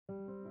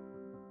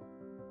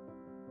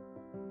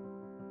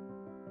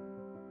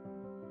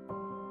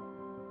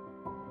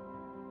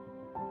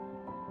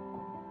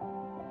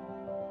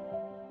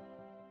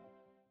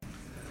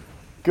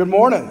Good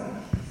morning.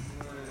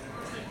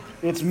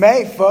 It's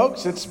May,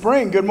 folks. It's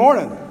spring. Good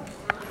morning.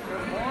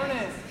 Good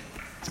morning.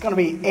 It's going to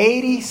be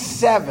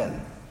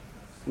 87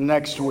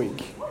 next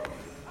week.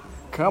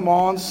 Come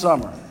on,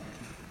 summer.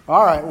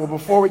 All right, well,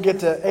 before we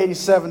get to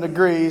 87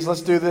 degrees, let's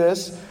do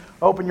this.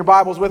 Open your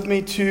Bibles with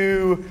me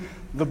to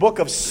the book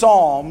of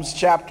Psalms,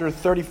 chapter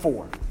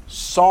 34.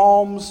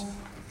 Psalms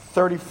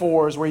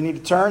 34 is where you need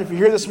to turn. If you're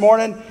here this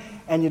morning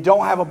and you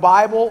don't have a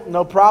Bible,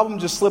 no problem.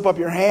 Just slip up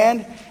your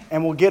hand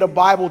and we'll get a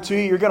Bible to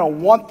you. You're going to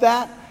want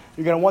that.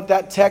 You're going to want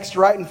that text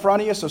right in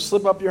front of you, so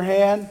slip up your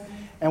hand.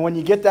 And when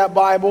you get that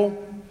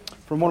Bible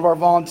from one of our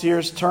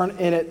volunteers, turn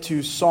in it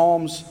to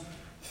Psalms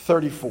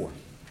 34.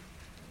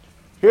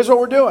 Here's what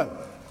we're doing.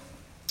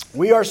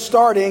 We are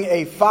starting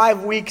a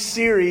 5-week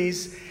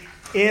series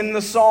in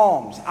the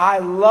Psalms. I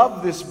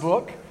love this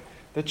book.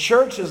 The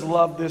church has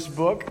loved this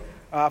book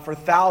for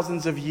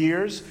thousands of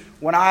years.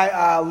 When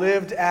I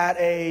lived at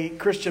a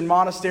Christian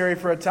monastery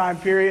for a time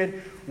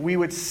period, we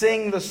would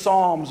sing the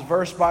Psalms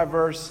verse by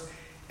verse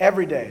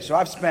every day. So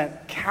I've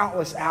spent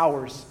countless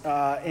hours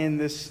in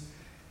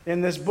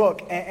this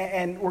book.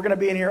 And we're going to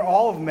be in here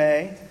all of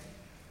May.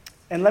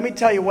 And let me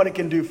tell you what it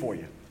can do for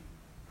you.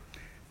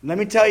 Let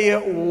me tell you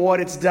what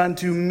it's done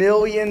to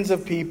millions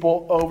of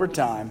people over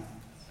time.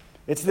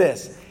 It's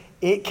this.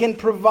 It can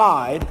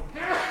provide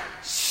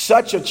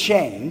such a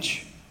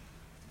change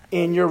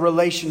in your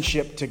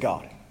relationship to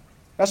God.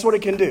 That's what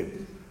it can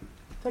do.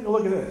 Take a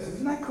look at this.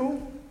 Isn't that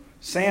cool?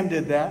 Sam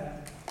did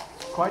that.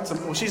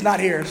 Well, she's not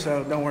here,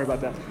 so don't worry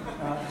about that.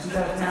 She's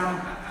out of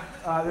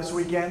town this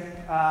weekend.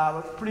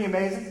 Pretty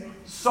amazing.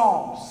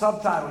 Psalms,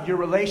 subtitle, Your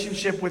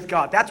Relationship with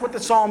God. That's what the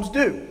Psalms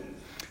do.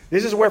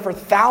 This is where for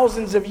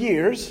thousands of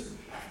years,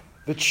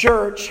 the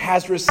church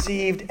has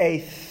received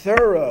a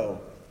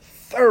thorough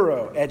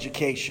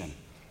education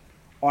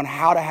on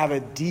how to have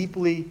a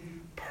deeply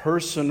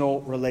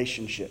personal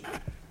relationship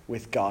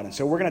with God. And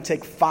so we're going to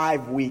take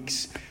 5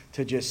 weeks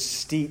to just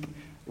steep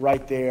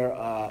right there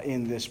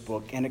in this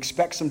book and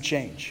expect some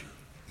change.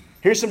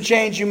 Here's some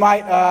change you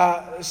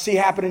might see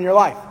happen in your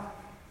life.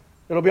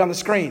 It'll be on the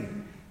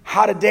screen.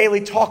 How to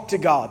daily talk to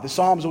God. The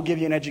Psalms will give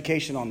you an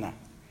education on that.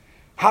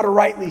 How to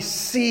rightly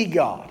see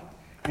God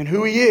and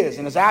who He is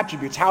and His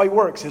attributes, how He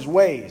works, His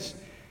ways.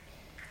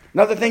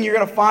 Another thing you're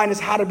going to find is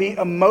how to be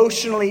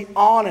emotionally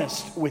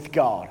honest with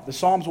God. The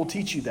Psalms will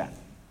teach you that.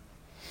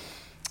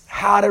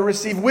 How to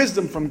receive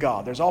wisdom from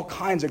God. There's all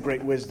kinds of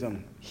great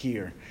wisdom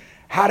here.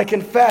 How to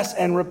confess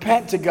and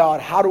repent to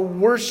God. How to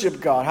worship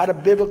God. How to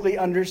biblically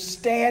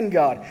understand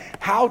God.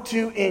 How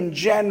to, in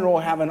general,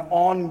 have an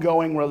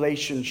ongoing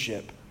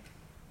relationship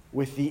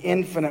with the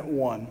Infinite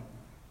One,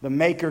 the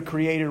Maker,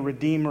 Creator,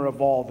 Redeemer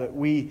of all, that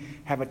we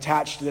have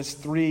attached to this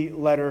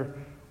 3-letter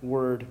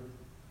word,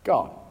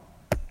 God.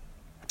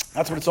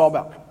 That's what it's all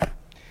about.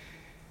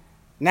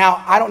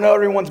 Now, I don't know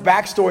everyone's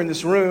backstory in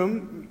this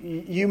room.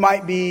 You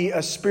might be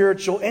a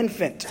spiritual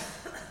infant.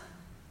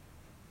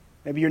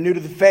 Maybe you're new to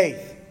the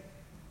faith.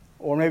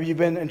 Or maybe you've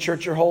been in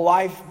church your whole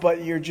life,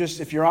 but you're just,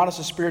 if you're honest,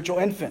 a spiritual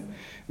infant.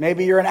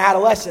 Maybe you're an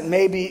adolescent.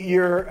 Maybe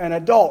you're an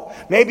adult.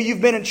 Maybe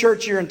you've been in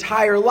church your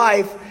entire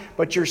life,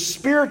 but your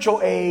spiritual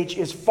age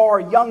is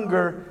far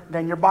younger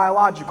than your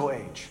biological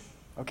age.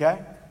 Okay?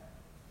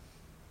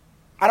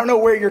 I don't know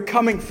where you're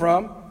coming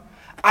from.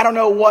 I don't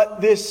know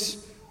what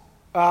this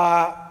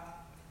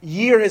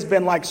year has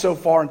been like so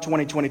far in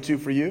 2022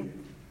 for you.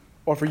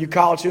 Or for you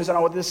college students, I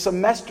don't know what this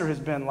semester has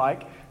been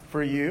like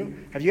for you.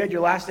 Have you had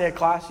your last day of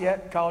class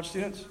yet, college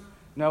students?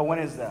 No, when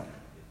is that?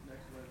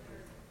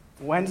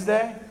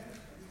 Wednesday?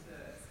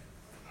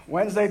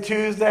 Wednesday,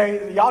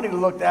 Tuesday. Y'all need to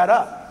look that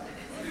up.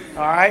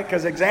 All right,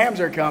 because exams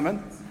are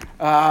coming.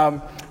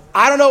 I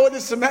don't know what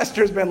this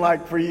semester has been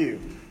like for you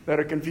that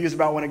are confused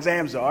about when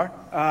exams are.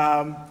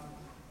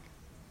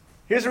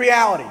 Here's the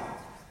reality.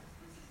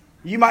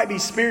 You might be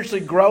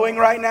spiritually growing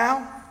right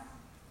now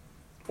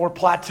or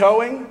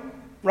plateauing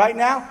right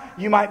now.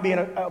 You might be in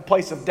a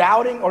place of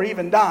doubting or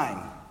even dying.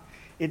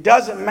 It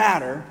doesn't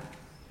matter.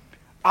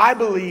 I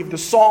believe the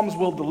Psalms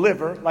will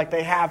deliver like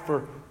they have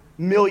for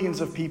millions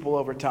of people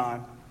over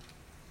time.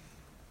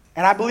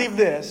 And I believe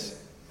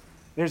this.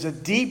 There's a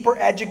deeper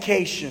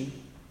education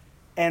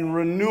and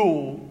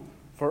renewal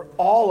for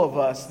all of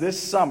us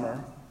this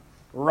summer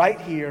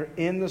right here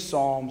in the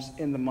Psalms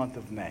in the month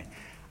of May.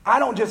 I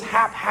don't just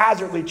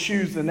haphazardly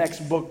choose the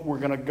next book we're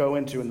going to go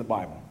into in the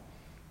Bible.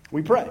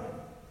 We pray.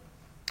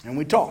 And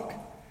we talk.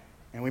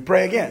 And we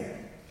pray again.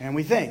 And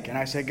we think. And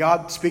I say,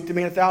 God, speak to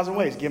me in 1,000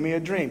 ways. Give me a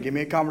dream. Give me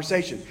a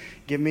conversation.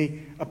 Give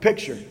me a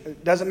picture.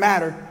 It doesn't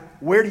matter.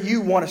 Where do you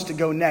want us to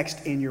go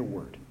next in your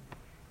word?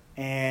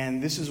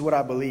 And this is what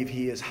I believe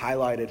He has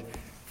highlighted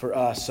for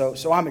us.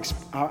 So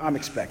I'm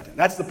expecting.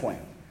 That's the plan.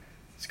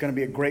 It's going to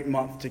be a great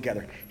month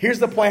together. Here's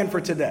the plan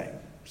for today.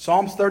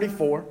 Psalms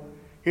 34.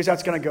 Here's how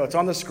it's going to go. It's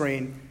on the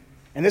screen.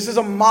 And this is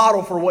a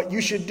model for what you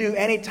should do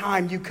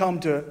anytime you come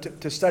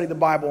to study the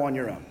Bible on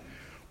your own.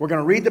 We're going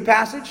to read the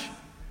passage.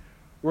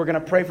 We're going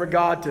to pray for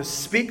God to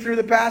speak through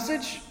the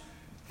passage.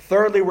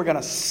 Thirdly, we're going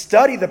to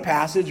study the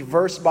passage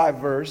verse by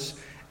verse.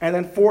 And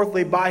then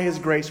fourthly, by His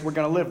grace, we're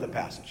going to live the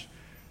passage.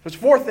 There's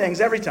 4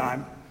 things every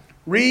time.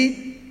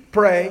 Read,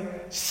 pray,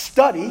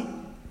 study,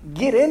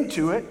 get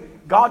into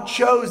it. God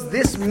chose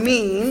this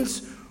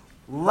means,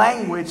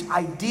 language,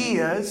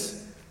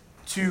 ideas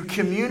to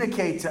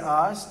communicate to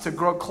us, to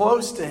grow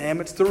close to Him.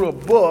 It's through a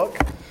book.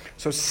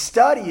 So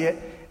study it,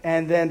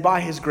 and then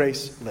by His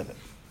grace, live it.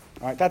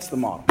 All right, that's the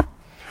model.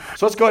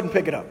 So let's go ahead and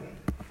pick it up.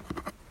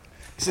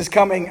 This is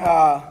coming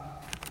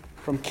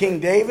from King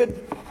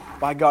David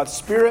by God's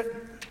Spirit.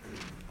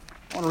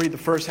 I want to read the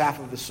first half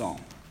of the psalm,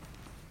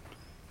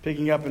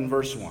 picking up in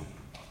verse 1.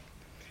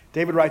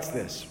 David writes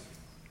this,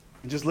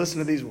 and just listen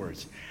to these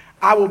words.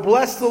 I will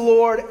bless the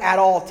Lord at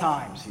all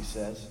times, he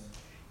says.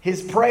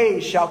 His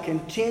praise shall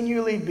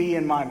continually be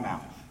in my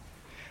mouth.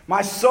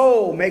 My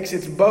soul makes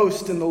its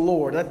boast in the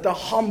Lord. Let the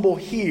humble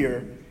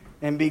hear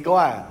and be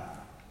glad.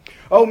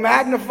 Oh,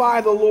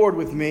 magnify the Lord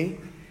with me,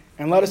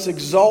 and let us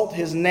exalt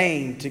His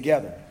name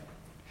together.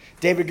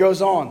 David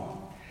goes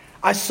on.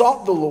 I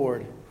sought the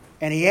Lord,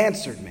 and He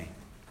answered me,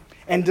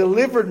 and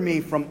delivered me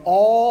from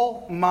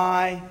all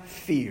my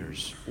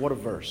fears. What a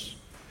verse.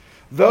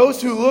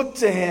 Those who look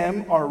to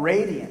Him are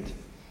radiant,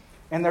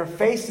 and their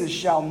faces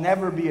shall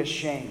never be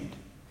ashamed.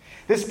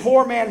 This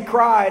poor man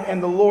cried,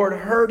 and the Lord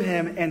heard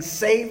him and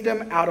saved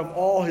him out of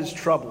all his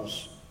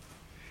troubles.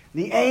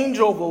 The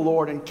angel of the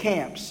Lord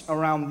encamps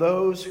around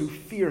those who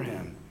fear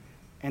Him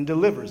and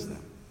delivers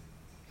them.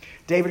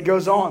 David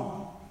goes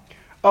on.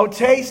 Oh,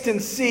 taste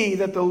and see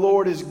that the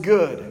Lord is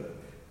good.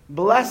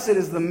 Blessed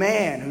is the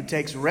man who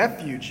takes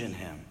refuge in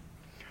Him.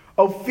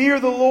 Oh, fear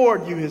the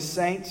Lord, you His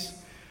saints,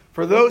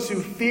 for those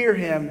who fear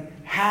Him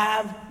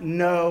have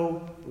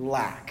no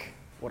lack.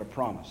 What a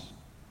promise.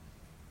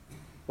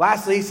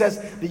 Lastly, he says,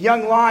 the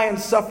young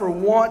lions suffer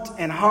want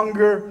and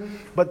hunger,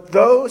 but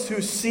those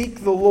who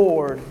seek the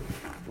Lord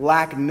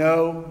lack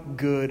no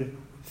good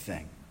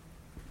thing.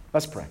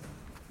 Let's pray.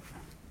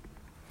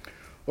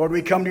 Lord,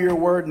 we come to your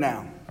word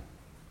now,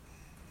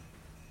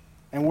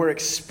 and we're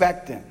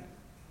expectant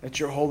that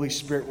your Holy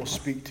Spirit will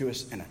speak to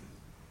us in it.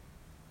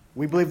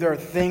 We believe there are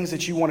things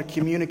that you want to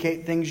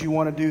communicate, things you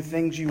want to do,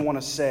 things you want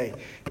to say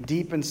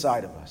deep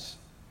inside of us.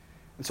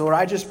 And so, Lord,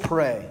 I just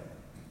pray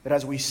that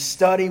as we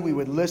study, we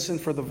would listen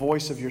for the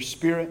voice of your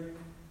Spirit,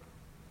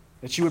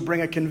 that you would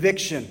bring a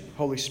conviction,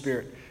 Holy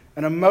Spirit,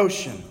 an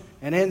emotion,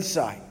 an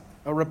insight,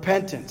 a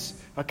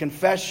repentance, a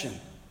confession,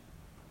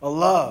 a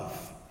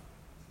love.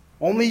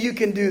 Only you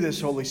can do this,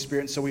 Holy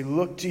Spirit. So we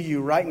look to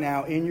you right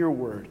now in your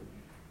word,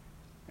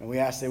 and we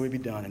ask that it would be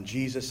done in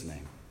Jesus'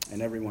 name.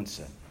 And everyone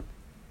said,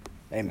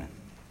 amen.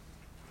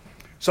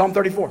 Psalm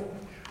 34.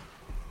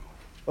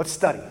 Let's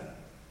study.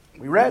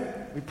 We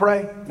read, we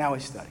pray, now we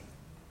study.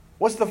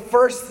 What's the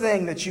first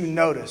thing that you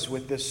notice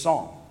with this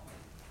psalm?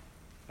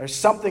 There's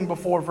something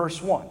before verse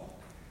 1.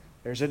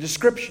 There's a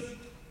description.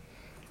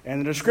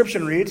 And the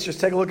description reads, just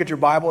take a look at your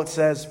Bible. It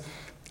says,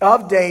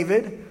 of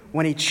David,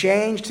 when he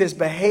changed his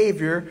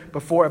behavior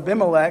before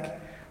Abimelech,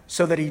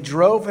 so that he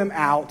drove him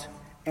out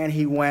and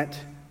he went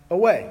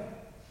away.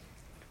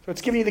 So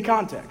it's giving you the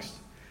context.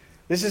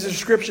 This is a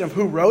description of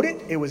who wrote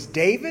it. It was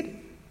David,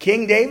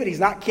 King David. He's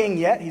not king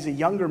yet. He's a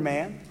younger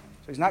man.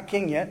 So he's not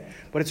king yet.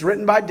 But it's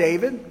written by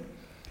David.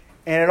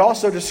 And it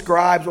also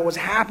describes what was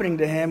happening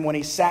to him when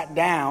he sat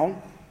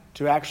down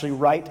to actually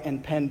write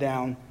and pen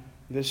down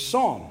this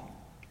psalm.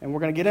 And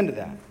we're going to get into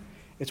that.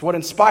 It's what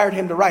inspired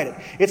him to write it.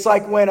 It's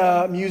like when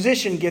a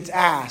musician gets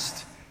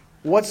asked,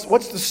 what's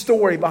the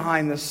story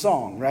behind this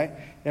song, right?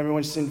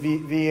 Everyone's seen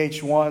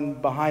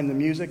VH1 Behind the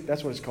Music?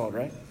 That's what it's called,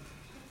 right?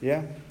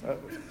 Yeah?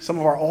 Some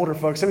of our older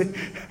folks, I mean,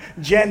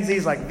 Gen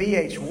Z's like,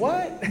 VH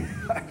what?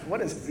 What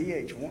is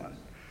VH1?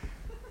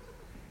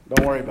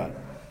 Don't worry about it.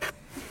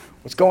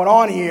 What's going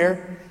on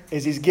here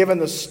is he's given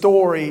the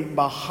story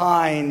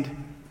behind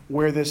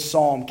where this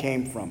psalm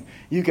came from.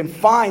 You can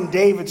find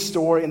David's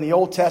story in the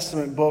Old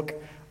Testament book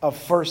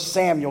of 1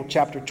 Samuel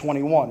chapter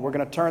 21. We're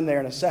going to turn there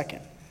in a second.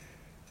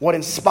 What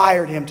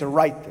inspired him to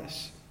write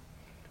this?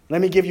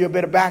 Let me give you a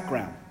bit of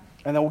background,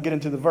 and then we'll get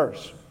into the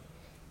verse.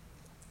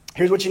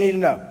 Here's what you need to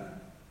know.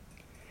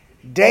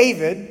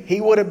 David, he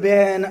would have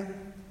been,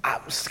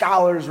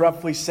 scholars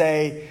roughly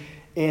say,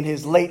 in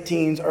his late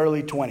teens,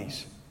 early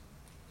 20s.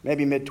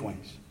 Maybe mid-20s.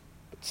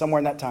 But somewhere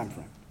in that time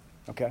frame.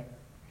 Okay?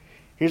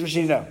 Here's what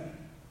you need to know.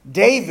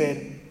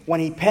 David, when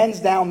he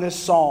pens down this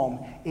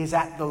psalm, is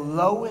at the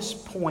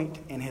lowest point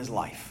in his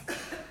life.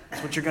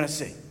 That's what you're going to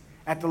see.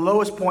 At the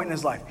lowest point in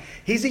his life.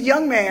 He's a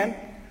young man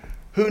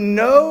who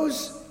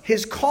knows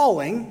his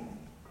calling,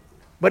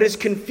 but is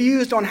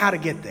confused on how to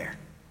get there.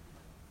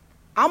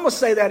 I'm going to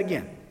say that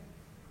again.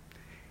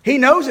 He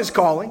knows his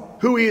calling,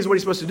 who he is, what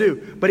he's supposed to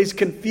do, but he's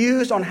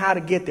confused on how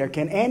to get there.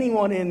 Can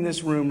anyone in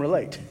this room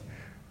relate?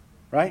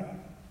 Right?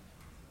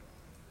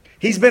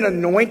 He's been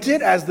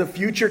anointed as the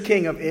future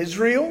king of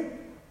Israel.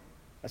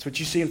 That's what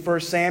you see in 1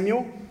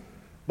 Samuel.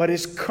 But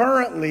is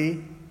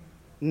currently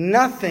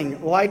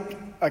nothing like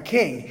a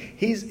king.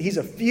 He's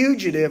a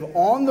fugitive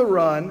on the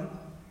run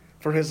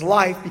for his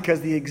life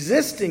because the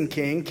existing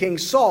king, King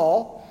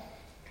Saul,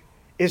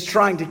 is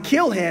trying to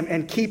kill him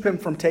and keep him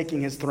from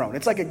taking his throne.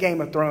 It's like a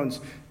Game of Thrones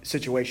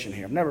situation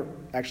here. I've never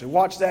actually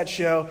watched that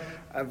show.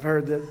 I've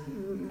heard that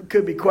it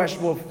could be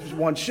questionable if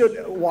one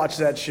should watch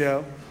that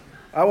show.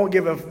 I won't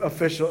give an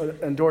official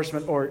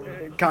endorsement or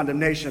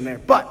condemnation there.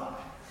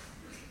 But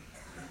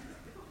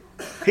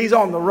he's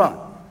on the run.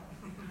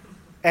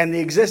 And the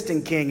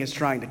existing king is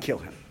trying to kill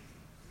him.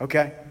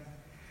 Okay?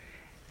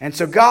 And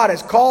so God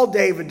has called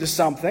David to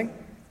something,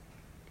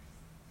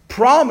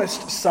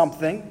 promised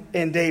something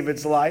in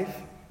David's life.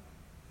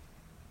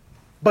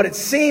 But it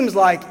seems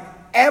like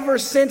ever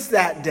since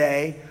that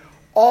day,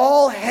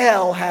 all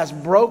hell has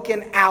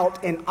broken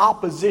out in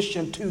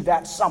opposition to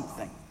that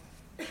something.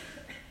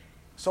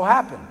 So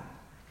happen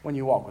when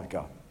you walk with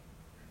God.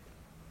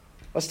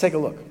 Let's take a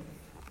look.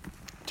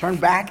 Turn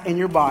back in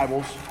your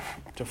Bibles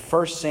to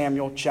 1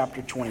 Samuel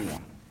chapter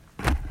 21.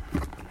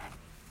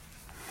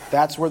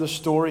 That's where the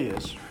story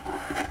is.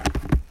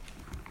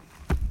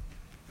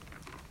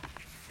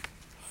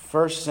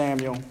 1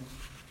 Samuel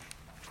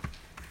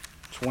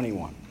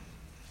 21.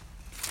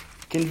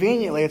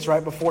 Conveniently, it's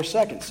right before 2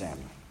 Samuel.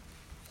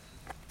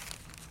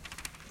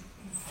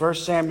 1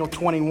 Samuel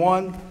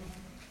 21.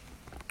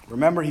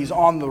 Remember, he's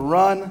on the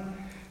run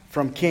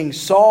from King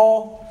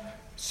Saul.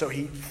 So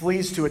he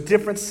flees to a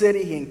different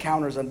city. He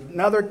encounters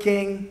another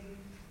king.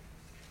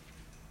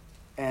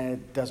 And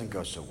it doesn't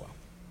go so well.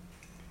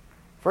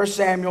 1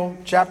 Samuel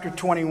chapter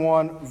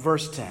 21,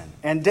 verse 10.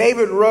 And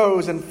David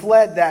rose and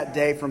fled that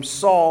day from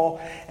Saul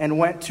and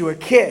went to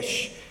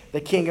Achish,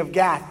 the king of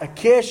Gath.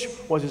 Achish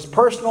was his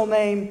personal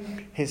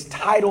name. His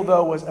title,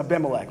 though, was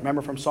Abimelech.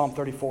 Remember from Psalm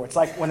 34. It's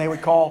like when they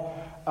would call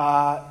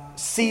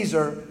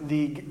Caesar,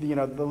 the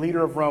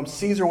leader of Rome.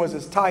 Caesar was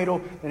his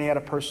title, then he had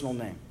a personal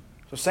name.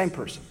 So same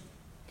person.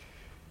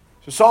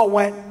 So Saul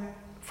went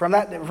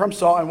from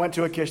Saul and went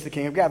to Achish, the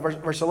king of Gath.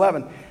 Verse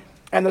 11.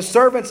 And the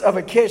servants of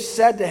Achish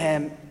said to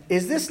him,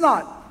 "Is this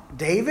not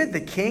David,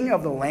 the king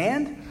of the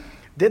land?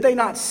 Did they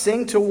not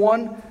sing to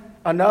one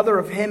another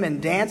of him in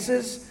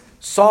dances?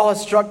 Saul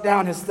has struck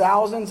down his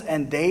thousands,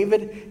 and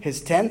David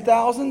his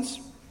 10,000s."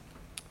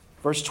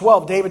 Verse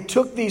 12, David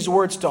took these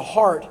words to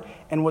heart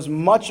and was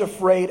much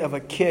afraid of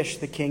Achish,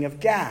 the king of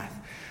Gath.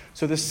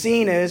 So the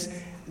scene is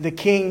the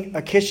king,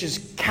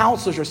 Achish's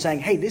counselors are saying,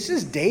 hey, this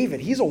is David.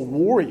 He's a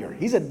warrior.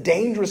 He's a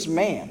dangerous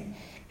man.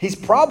 He's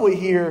probably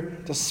here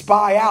to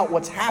spy out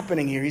what's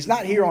happening here. He's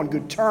not here on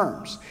good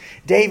terms.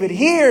 David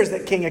hears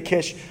that King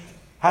Achish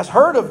has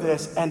heard of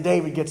this, and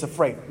David gets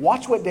afraid.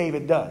 Watch what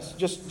David does.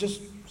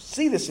 Just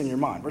see this in your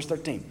mind. Verse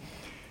 13.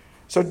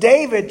 So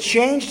David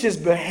changed his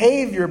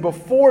behavior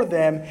before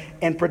them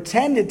and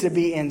pretended to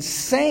be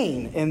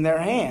insane in their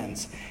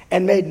hands,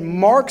 and made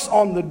marks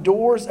on the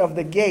doors of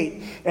the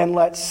gate and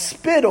let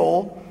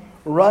spittle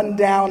run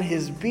down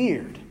his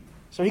beard.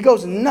 So he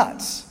goes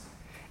nuts.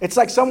 It's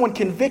like someone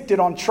convicted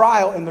on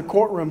trial in the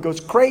courtroom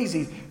goes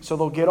crazy, so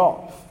they'll get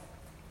off.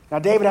 Now,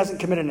 David hasn't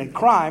committed any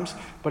crimes,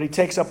 but he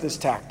takes up this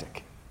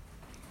tactic.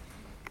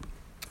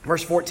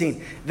 Verse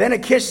 14. Then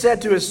Achish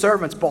said to his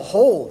servants,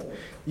 "Behold,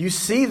 you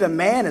see the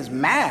man is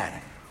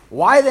mad.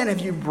 Why then have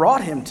you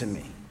brought him to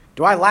me?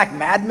 Do I lack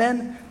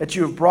madmen that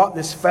you have brought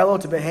this fellow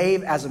to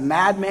behave as a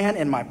madman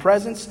in my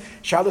presence?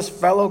 Shall this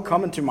fellow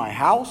come into my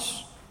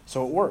house?"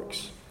 So it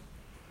works.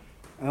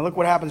 And then look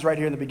what happens right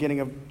here in the beginning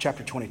of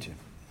chapter 22.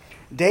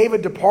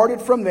 David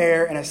departed from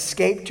there and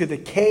escaped to the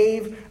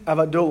cave of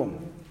Adullam.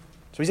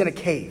 So he's in a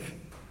cave.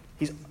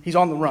 He's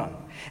on the run.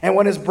 And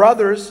when his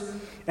brothers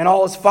and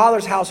all his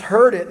father's house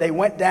heard it, they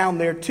went down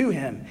there to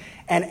him.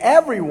 And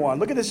everyone,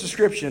 look at this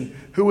description,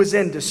 who was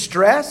in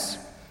distress,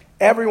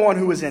 everyone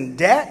who was in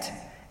debt,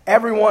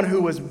 everyone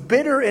who was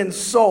bitter in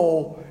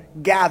soul,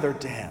 gathered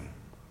to him.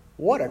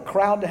 What a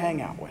crowd to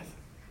hang out with.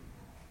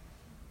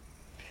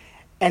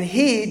 And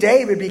he,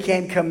 David,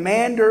 became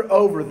commander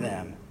over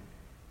them.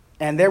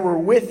 And there were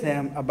with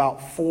him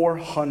about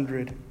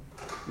 400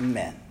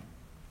 men.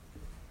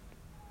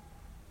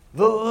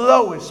 The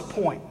lowest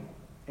point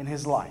in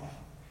his life.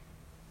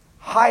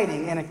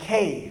 Hiding in a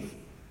cave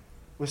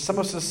with some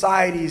of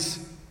society's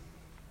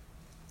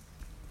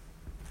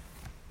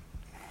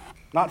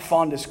not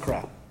fondest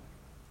crowd.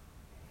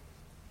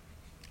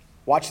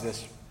 Watch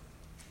this.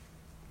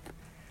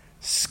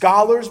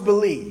 Scholars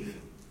believe,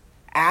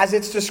 as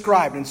it's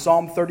described in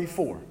Psalm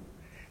 34,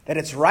 that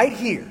it's right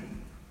here,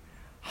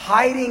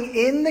 hiding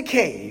in the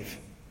cave,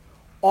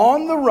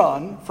 on the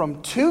run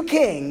from two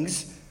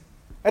kings.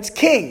 That's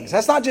kings.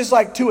 That's not just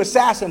like two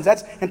assassins.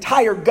 That's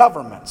entire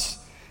governments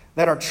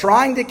that are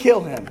trying to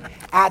kill him.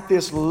 At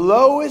this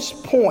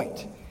lowest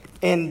point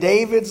in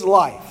David's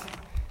life,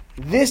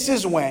 this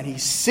is when he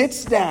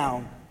sits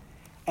down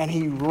and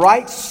he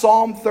writes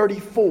Psalm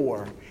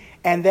 34,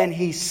 and then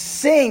he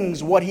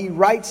sings what he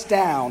writes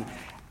down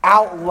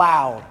out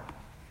loud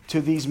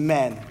to these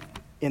men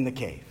in the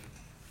cave.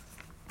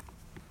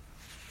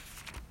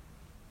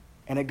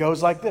 And it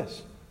goes like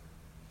this.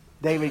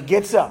 David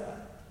gets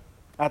up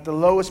at the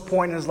lowest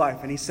point in his life,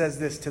 and he says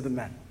this to the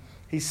men.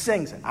 He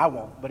sings it. I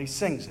won't, but he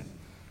sings it.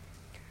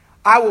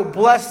 "I will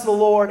bless the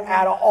Lord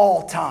at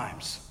all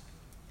times.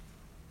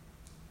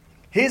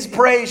 His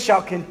praise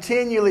shall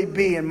continually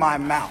be in my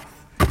mouth,"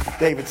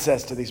 David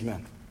says to these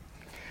men.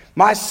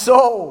 My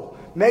soul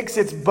makes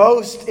its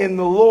boast in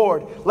the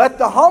Lord. Let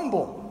the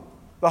humble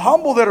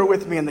that are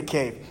with me in the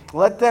cave,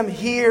 let them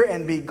hear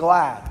and be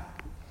glad.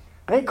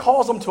 And he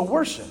calls them to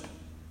worship.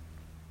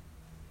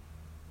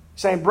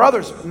 Saying,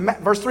 brothers,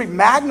 verse 3,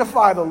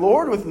 magnify the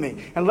Lord with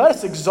me and let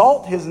us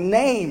exalt his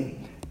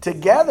name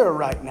together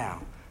right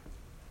now.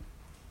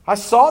 I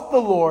sought the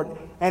Lord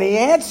and he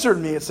answered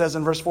me, it says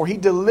in verse 4. He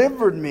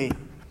delivered me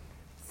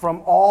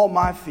from all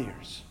my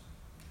fears.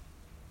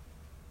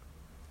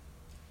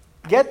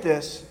 Get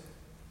this.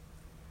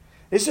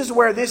 This is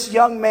where this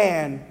young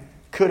man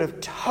could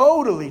have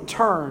totally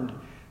turned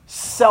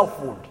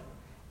selfward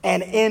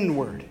and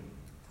inward.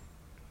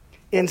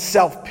 In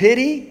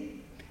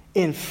self-pity,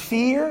 in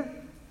fear,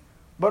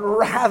 but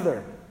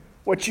rather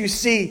what you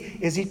see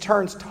is he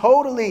turns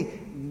totally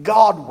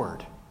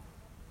Godward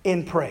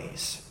in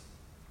praise.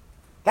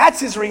 That's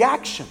his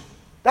reaction.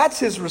 That's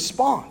his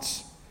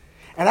response.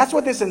 And that's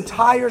what this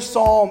entire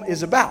psalm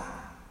is about.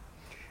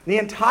 The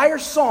entire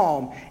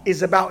psalm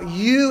is about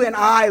you and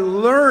I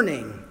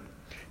learning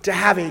to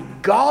have a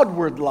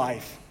Godward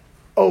life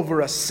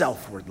over a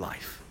selfward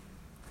life.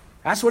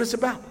 That's what it's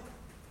about.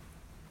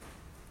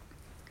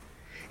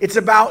 It's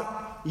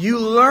about you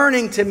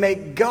learning to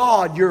make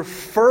God your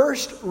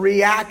first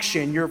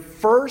reaction, your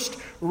first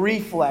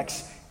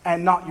reflex,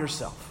 and not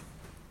yourself.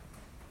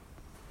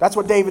 That's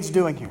what David's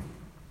doing here.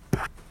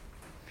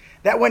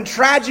 That when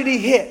tragedy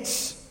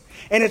hits,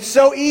 and it's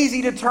so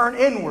easy to turn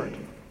inward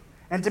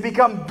and to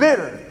become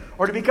bitter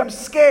or to become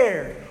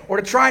scared or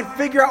to try and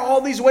figure out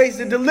all these ways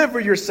to deliver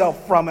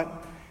yourself from it,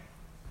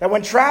 that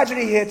when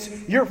tragedy hits,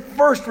 your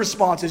first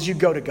response is you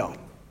go to God.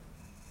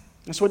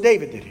 That's what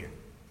David did here.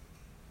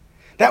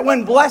 That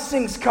when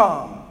blessings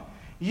come,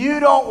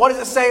 you don't, what does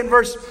it say in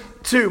verse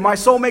 2? My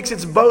soul makes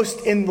its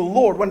boast in the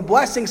Lord. When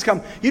blessings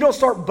come, you don't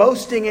start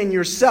boasting in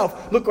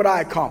yourself. Look what I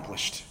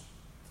accomplished.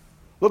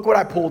 Look what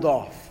I pulled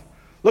off.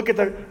 Look at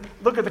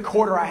the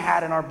quarter I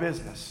had in our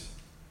business.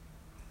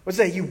 What's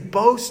that? You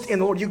boast in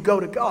the Lord. You go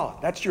to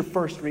God. That's your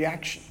first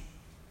reaction.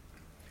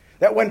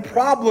 That when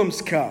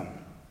problems come,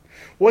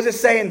 what does it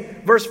say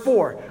in verse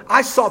 4?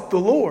 I sought the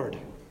Lord.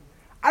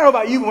 I don't know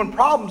about you, but when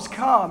problems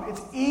come,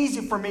 it's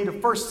easy for me to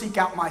first seek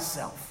out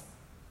myself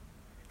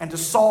and to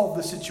solve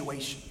the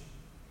situation.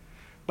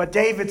 But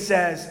David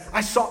says,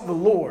 I sought the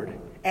Lord,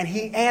 and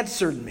he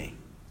answered me,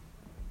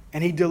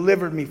 and he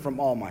delivered me from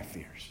all my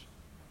fears.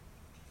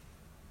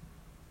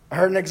 I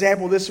heard an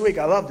example this week.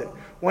 I loved it.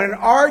 When an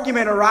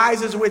argument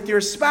arises with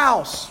your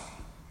spouse,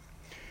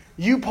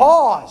 you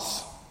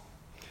pause.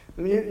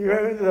 You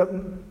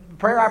the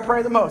prayer I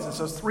pray the most. It's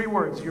those 3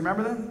 words. You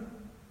remember them?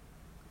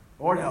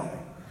 Lord help me.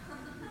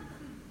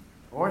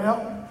 Lord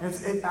help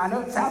me. I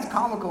know it sounds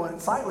comical, and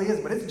it slightly is,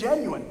 but it's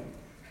genuine.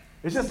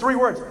 It's just 3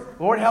 words.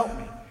 Lord help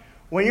me.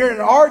 When you're in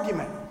an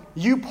argument,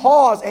 you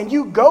pause and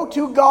you go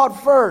to God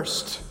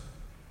first.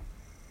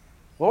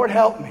 Lord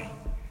help me.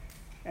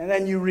 And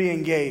then you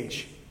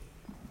re-engage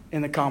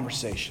in the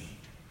conversation.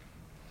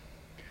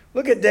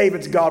 Look at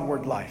David's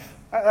Godward life.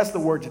 That's the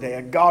word today,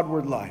 a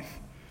Godward life.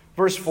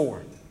 Verse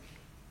 4.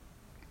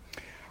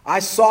 I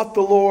sought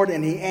the Lord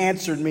and he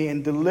answered me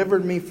and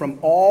delivered me from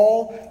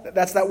all,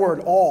 that's that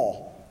word,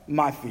 all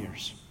my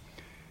fears.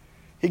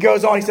 He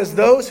goes on, he says,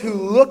 those who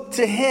look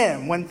to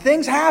him, when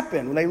things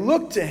happen, when they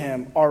look to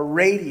him, are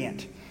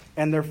radiant,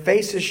 and their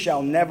faces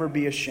shall never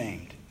be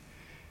ashamed.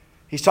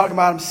 He's talking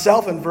about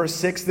himself in verse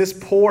 6. This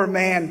poor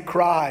man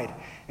cried,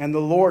 and the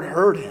Lord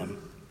heard him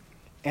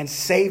and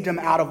saved him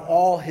out of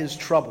all his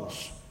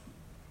troubles.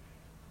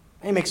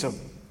 He makes a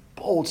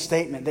bold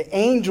statement. The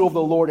angel of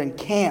the Lord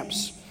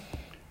encamps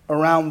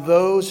around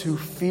those who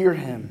fear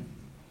him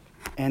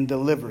and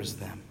delivers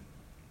them.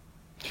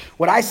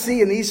 What I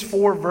see in these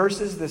 4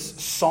 verses, this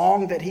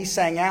song that he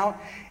sang out,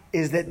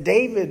 is that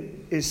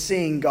David is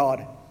seeing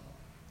God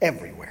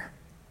everywhere.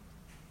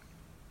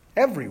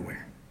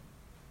 Everywhere.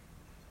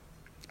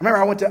 I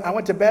remember I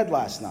went to bed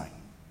last night.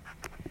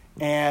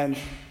 And,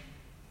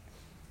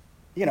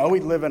 you know, we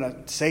live in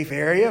a safe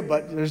area,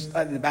 but there's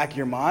in the back of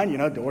your mind, you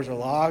know, doors are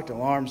locked,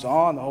 alarms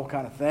on, the whole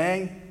kind of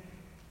thing.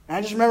 And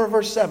I just remember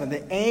verse 7.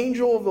 The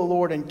angel of the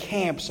Lord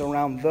encamps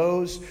around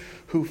those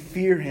who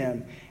fear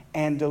him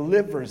and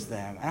delivers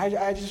them. And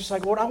I just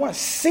like, Lord, I want to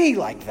see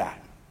like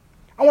that.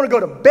 I want to go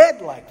to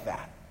bed like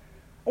that.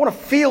 I want to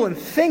feel and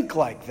think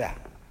like that.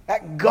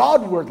 That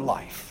Godward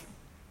life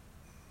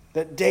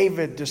that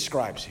David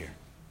describes here.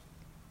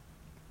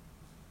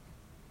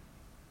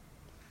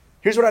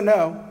 Here's what I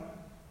know.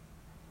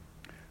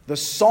 The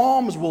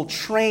Psalms will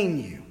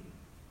train you.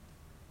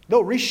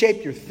 They'll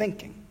reshape your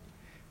thinking.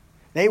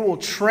 They will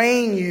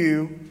train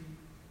you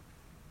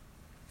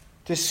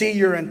to see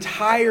your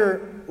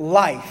entire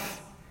life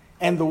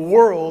and the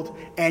world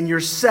and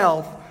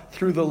yourself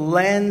through the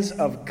lens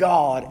of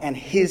God and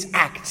his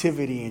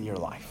activity in your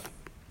life.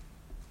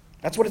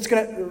 That's what it's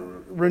going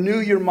to renew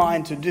your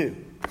mind to do.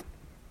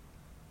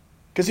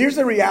 Because here's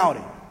the reality.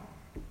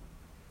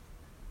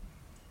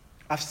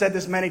 I've said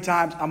this many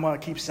times. I'm going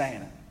to keep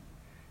saying it.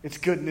 It's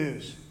good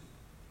news.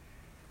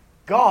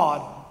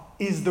 God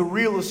is the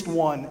realest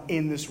one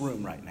in this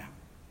room right now.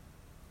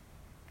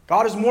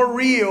 God is more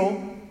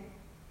real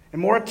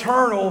and more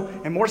eternal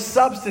and more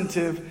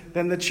substantive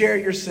than the chair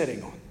you're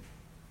sitting on.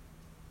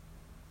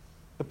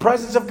 The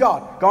presence of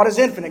God. God is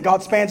infinite.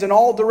 God spans in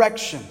all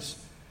directions.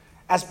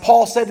 As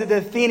Paul said to the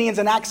Athenians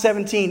in Acts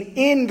 17,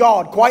 in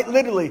God, quite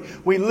literally,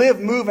 we live,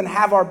 move, and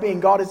have our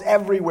being. God is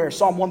everywhere.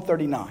 Psalm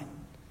 139.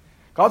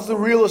 God's the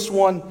realest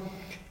one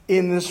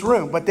in this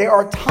room. But there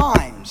are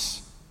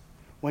times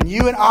when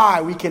you and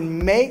I, you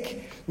can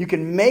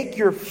make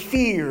your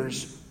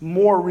fears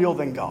more real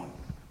than God.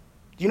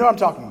 Do you know what I'm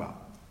talking about?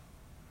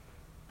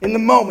 In the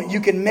moment,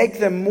 you can make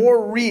them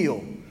more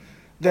real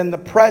than the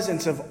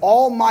presence of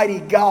Almighty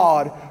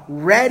God,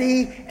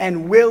 ready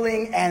and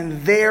willing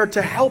and there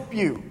to help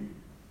you.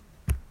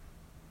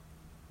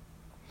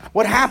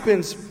 What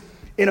happens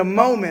in a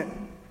moment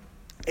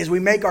is we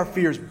make our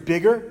fears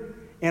bigger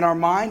in our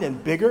mind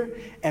and bigger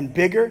and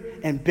bigger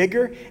and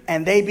bigger,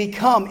 and they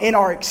become, in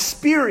our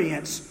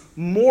experience,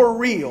 more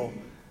real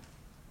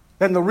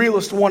than the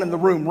realest one in the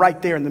room right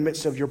there in the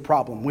midst of your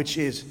problem, which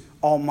is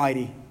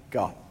Almighty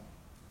God.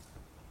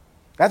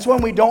 That's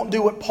when we don't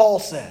do what Paul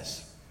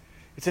says.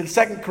 It's in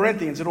 2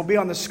 Corinthians. It'll be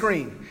on the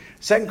screen.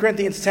 2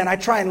 Corinthians 10. I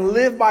try and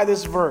live by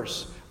this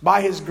verse,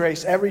 by His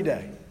grace, every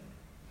day.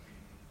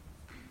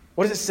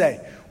 What does it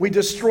say? We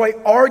destroy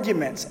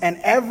arguments and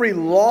every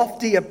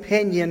lofty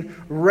opinion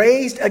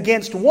raised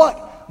against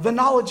what? The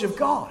knowledge of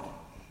God.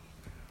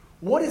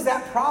 What is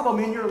that problem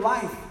in your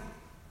life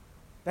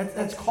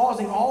that's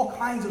causing all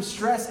kinds of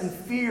stress and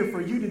fear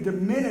for you to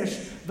diminish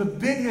the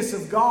bigness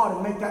of God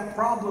and make that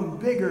problem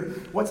bigger?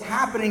 What's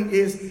happening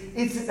is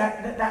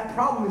that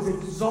problem is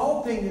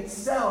exalting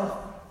itself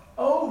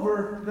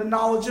over the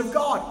knowledge of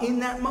God in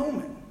that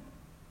moment.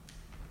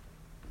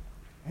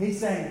 And he's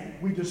saying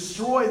we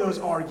destroy those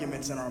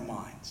arguments in our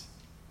minds.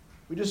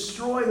 We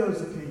destroy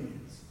those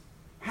opinions.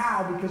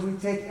 How? Because we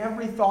take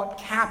every thought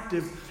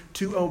captive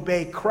to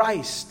obey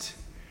Christ.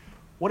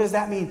 What does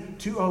that mean?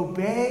 To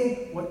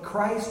obey what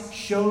Christ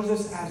shows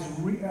us as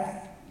real.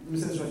 Let me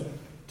say this way.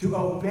 To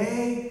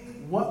obey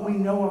what we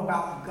know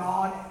about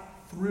God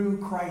through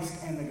Christ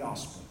and the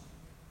gospel.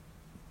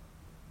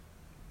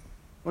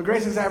 One of the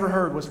greatest things I ever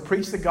heard was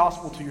preach the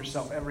gospel to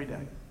yourself every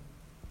day.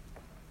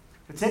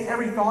 To take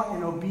every thought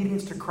in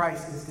obedience to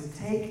Christ is to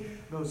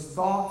take those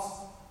thoughts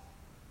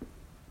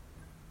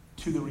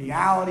to the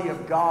reality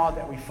of God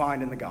that we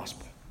find in the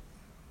gospel.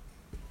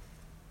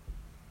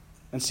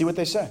 And see what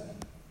they say.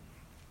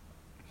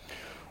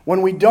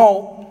 When we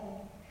don't,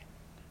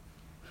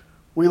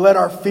 we let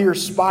our fear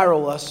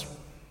spiral us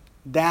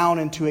down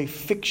into a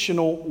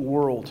fictional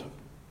world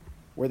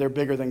where they're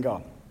bigger than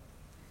God.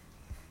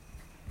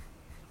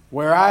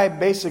 Where I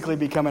basically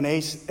become an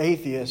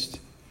atheist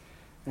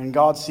and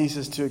God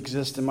ceases to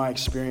exist in my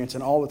experience,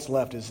 and all that's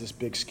left is this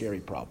big, scary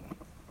problem.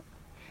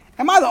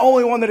 Am I the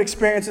only one that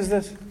experiences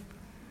this?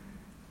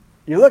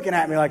 You're looking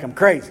at me like I'm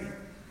crazy.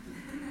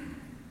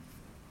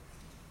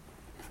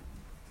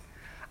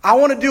 I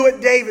want to do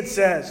what David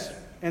says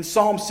in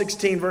Psalm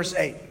 16, verse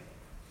 8.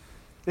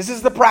 This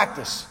is the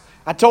practice.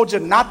 I told you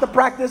not the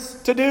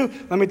practice to do.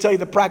 Let me tell you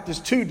the practice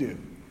to do.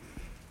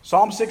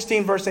 Psalm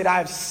 16, verse 8. I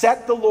have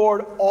set the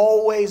Lord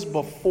always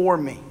before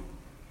me.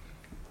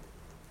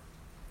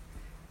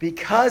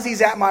 Because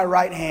He's at my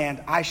right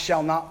hand, I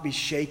shall not be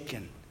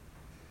shaken.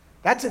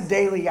 That's a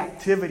daily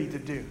activity to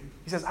do.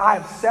 He says, I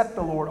have set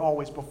the Lord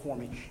always before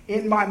me.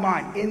 In my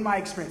mind, in my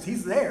experience.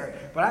 He's there,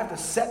 but I have to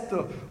set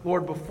the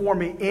Lord before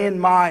me in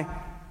my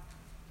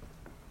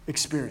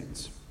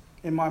experience,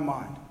 in my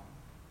mind.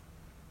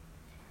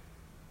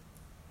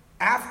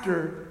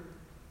 After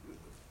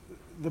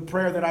the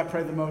prayer that I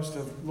pray the most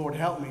of, Lord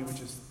help me,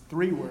 which is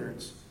 3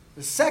 words,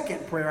 the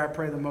second prayer I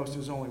pray the most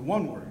is only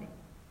 1 word.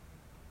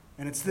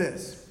 And it's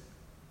this: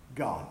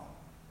 God.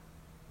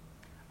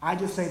 I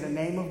just say the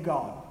name of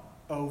God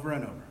over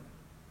and over.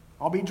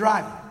 I'll be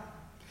driving,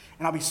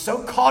 and I'll be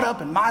so caught up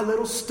in my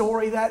little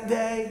story that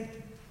day,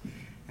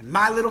 and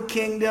my little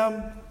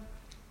kingdom,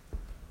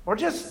 or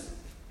just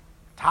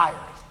tired,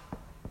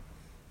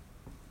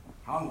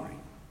 hungry,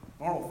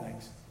 normal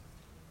things.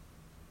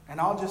 And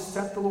I'll just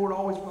set the Lord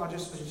always, I'll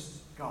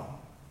just God,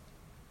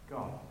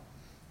 God,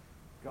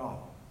 God,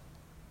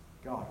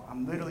 God.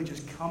 I'm literally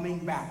just coming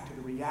back to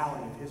the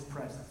reality of His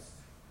presence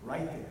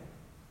right there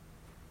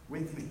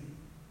with me.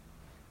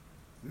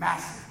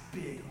 Massive,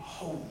 big,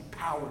 holy,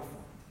 powerful,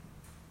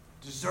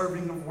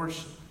 deserving of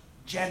worship,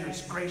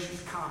 generous, gracious,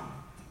 kind.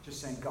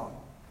 Just saying, God,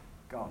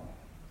 God,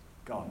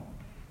 God.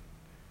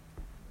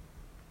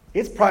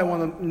 It's probably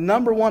one of the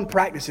number 1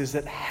 practices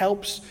that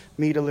helps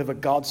me to live a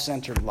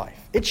God-centered life.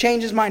 It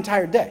changes my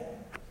entire day.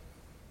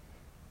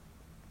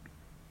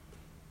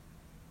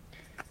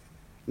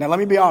 Now, let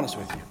me be honest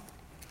with you.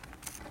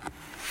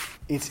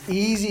 It's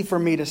easy for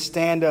me to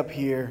stand up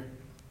here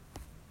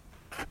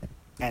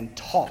and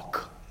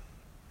talk.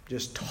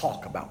 Just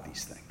talk about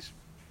these things.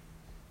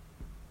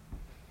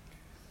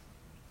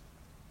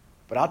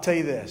 But I'll tell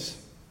you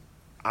this.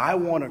 I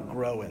want to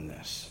grow in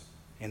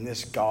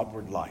this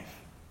Godward life,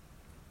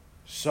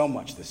 so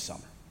much this summer.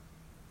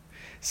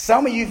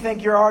 Some of you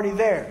think you're already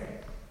there.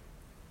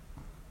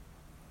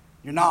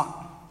 You're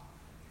not.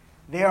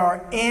 There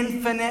are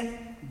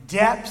infinite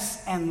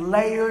depths and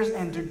layers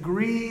and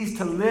degrees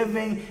to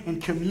living in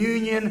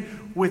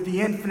communion with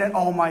the infinite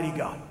Almighty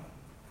God.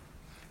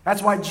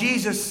 That's why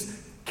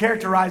Jesus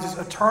characterizes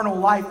eternal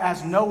life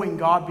as knowing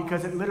God,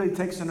 because it literally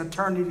takes an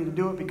eternity to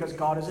do it, because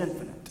God is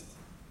infinite.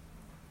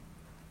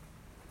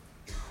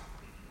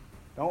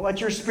 Don't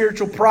let your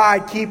spiritual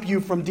pride keep you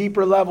from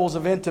deeper levels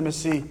of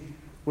intimacy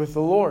with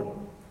the Lord.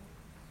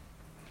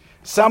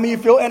 Some of you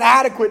feel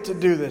inadequate to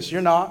do this.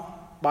 You're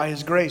not. By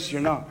His grace,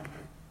 you're not.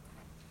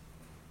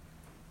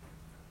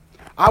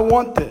 I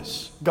want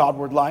this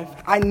Godward life.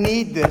 I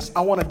need this.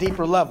 I want a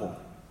deeper level.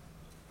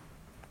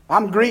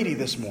 I'm greedy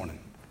this morning.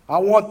 I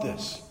want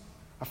this.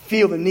 I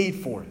feel the need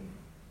for it.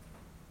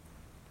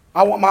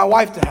 I want my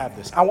wife to have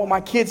this. I want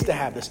my kids to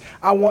have this.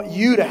 I want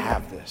you to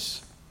have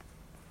this.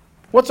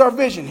 What's our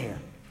vision here?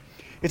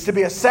 It's to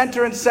be a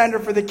center and sender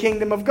for the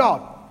kingdom of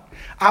God.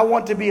 I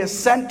want to be a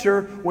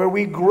center where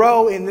we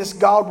grow in this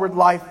Godward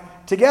life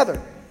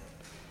together.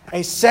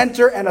 A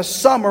center and a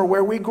summer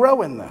where we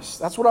grow in this.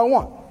 That's what I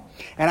want.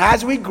 And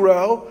as we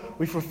grow,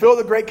 we fulfill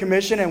the Great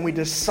Commission and we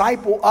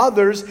disciple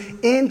others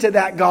into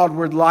that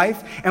Godward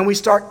life, and we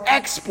start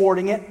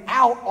exporting it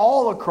out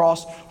all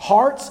across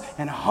hearts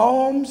and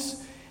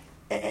homes,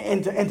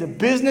 into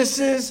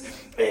businesses,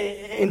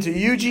 into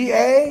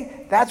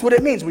UGA. That's what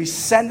it means. We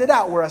send it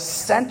out. We're a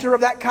center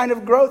of that kind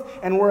of growth,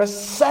 and we're a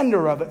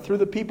sender of it through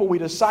the people we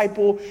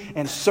disciple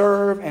and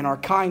serve and are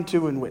kind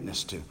to and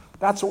witness to.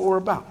 That's what we're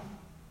about.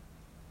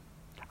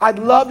 I'd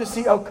love to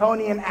see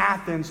Oconee and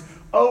Athens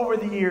over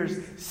the years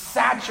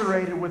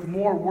saturated with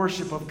more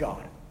worship of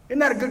God. Isn't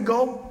that a good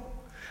goal?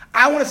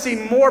 I want to see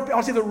more. I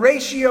want to see the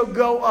ratio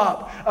go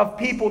up of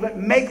people that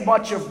make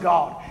much of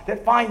God,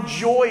 that find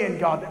joy in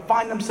God, that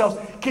find themselves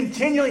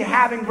continually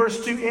having,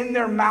 verse 2, in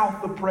their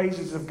mouth the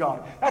praises of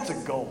God. That's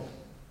a goal.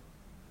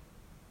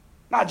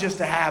 Not just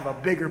to have a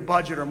bigger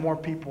budget or more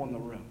people in the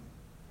room.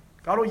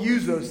 God will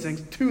use those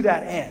things to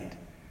that end.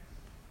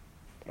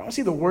 But I want to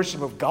see the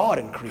worship of God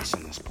increase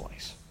in this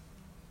place.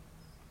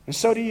 And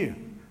so do you.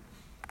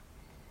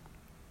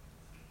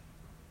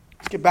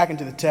 Let's get back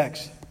into the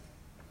text.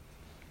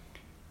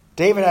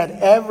 David had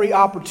every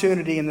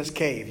opportunity in this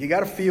cave. You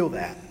got to feel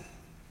that.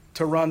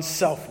 To run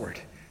selfward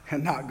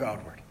and not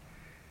Godward.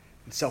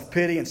 And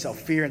self-pity and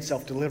self-fear and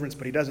self-deliverance,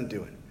 but he doesn't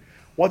do it.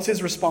 What's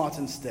his response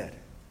instead?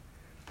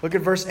 Look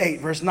at verse 8,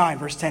 verse 9,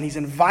 verse 10. He's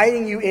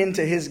inviting you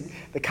into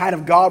the kind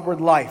of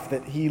Godward life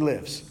that he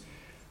lives.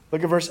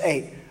 Look at verse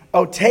 8.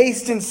 Oh,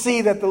 taste and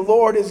see that the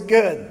Lord is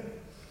good.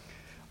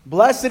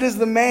 Blessed is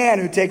the man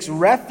who takes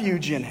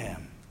refuge in him.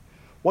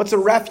 What's a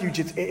refuge?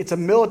 It's a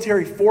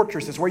military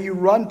fortress. It's where you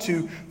run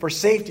to for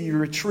safety. You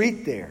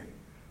retreat there.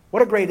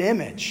 What a great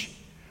image.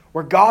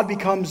 Where God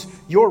becomes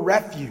your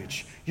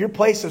refuge, your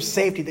place of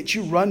safety that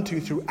you run to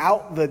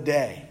throughout the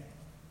day.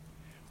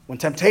 When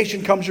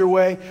temptation comes your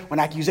way, when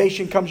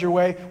accusation comes your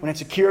way, when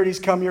insecurities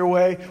come your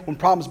way, when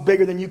problems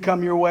bigger than you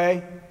come your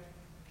way,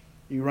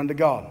 you run to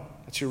God.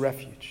 That's your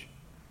refuge.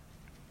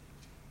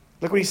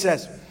 Look what he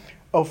says.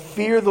 Oh,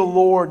 fear the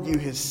Lord, you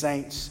his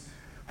saints.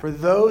 For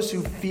those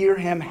who fear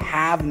him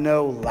have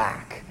no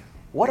lack.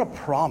 What a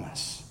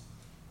promise.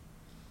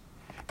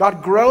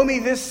 God, grow me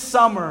this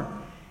summer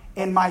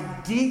in my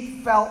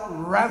deep felt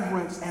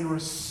reverence and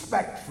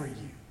respect for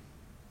you.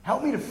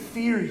 Help me to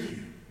fear you.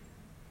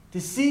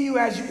 To see you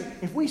as you.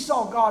 If we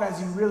saw God as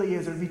he really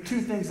is, there would be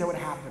two things that would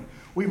happen.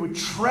 We would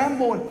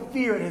tremble and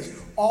fear at his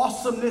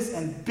awesomeness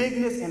and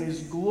bigness and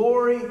his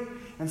glory.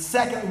 And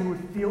second, we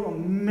would feel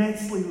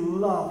immensely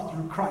loved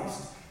through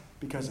Christ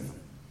because of him.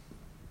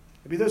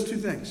 It'd be those two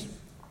things.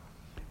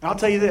 And I'll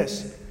tell you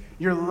this.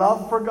 Your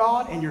love for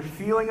God and your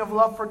feeling of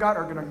love for God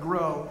are going to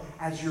grow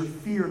as your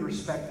fear and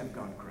respect of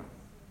God grow.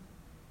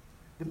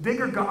 The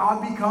bigger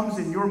God becomes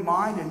in your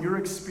mind and your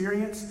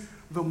experience,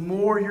 the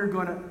more you're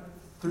going to,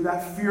 through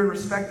that fear and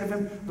respect of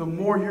him, the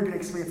more you're going to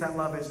experience that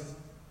love as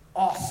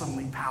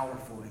awesomely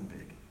powerful and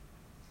big.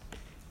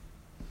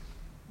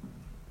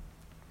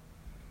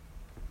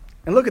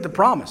 And look at the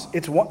promise.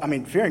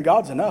 Fearing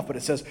God's enough, but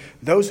it says,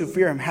 those who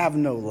fear him have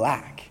no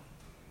lack.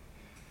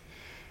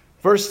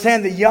 Verse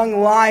 10, the young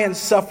lions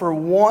suffer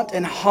want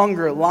and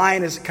hunger.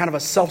 Lion is kind of a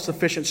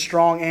self-sufficient,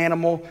 strong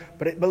animal.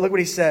 But look what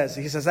he says.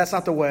 He says, that's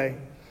not the way.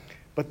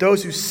 But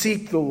those who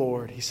seek the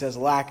Lord, he says,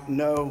 lack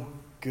no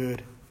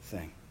good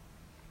thing.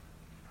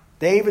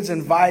 David's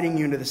inviting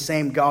you into the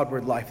same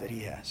Godward life that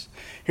he has.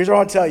 Here's what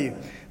I'll tell you.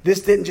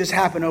 This didn't just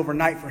happen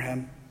overnight for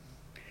him.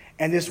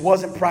 And this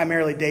wasn't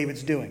primarily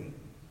David's doing.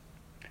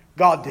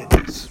 God did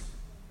this.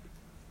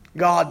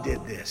 God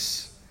did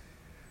this.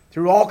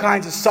 Through all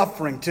kinds of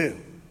suffering too.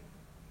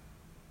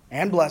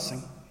 And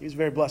blessing. He was a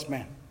very blessed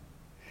man.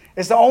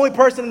 It's the only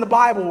person in the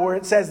Bible where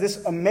it says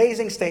this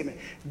amazing statement.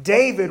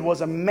 David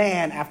was a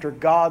man after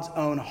God's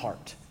own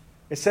heart.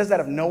 It says that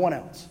of no one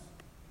else.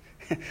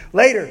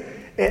 Later,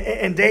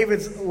 in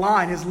David's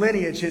line, his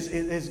lineage,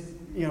 his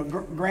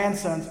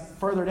grandsons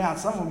further down,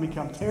 some of them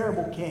become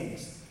terrible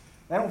kings.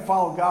 They don't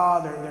follow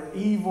God. They're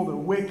evil. They're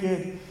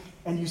wicked.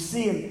 And you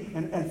see in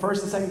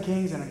 1st and 2nd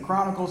Kings and in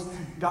Chronicles,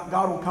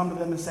 God will come to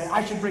them and say,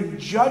 I should bring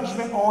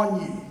judgment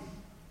on you.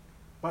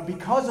 But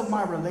because of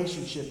my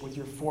relationship with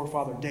your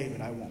forefather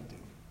David, I won't do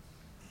it.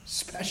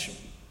 Special.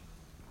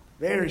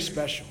 Very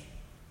special.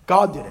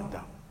 God did it,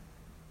 though.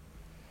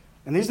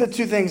 And these are the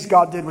two things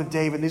God did with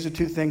David. These are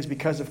two things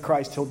because of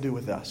Christ he'll do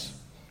with us.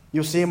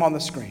 You'll see them on the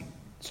screen.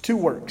 It's two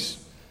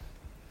works.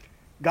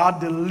 God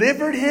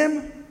delivered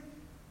him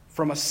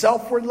from a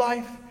selfward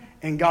life,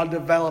 and God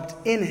developed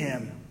in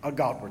him a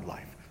Godward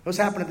life. Those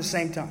happen at the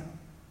same time.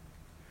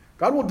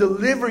 God will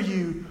deliver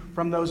you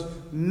from those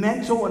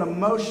mental and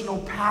emotional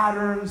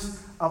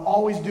patterns of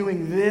always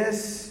doing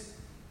this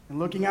and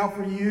looking out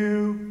for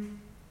you.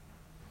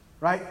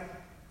 Right?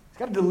 He's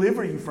got to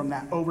deliver you from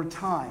that over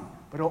time.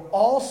 But he'll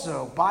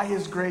also, by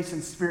his grace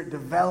and Spirit,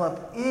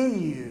 develop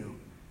in you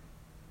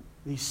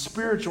these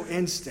spiritual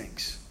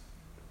instincts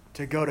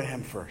to go to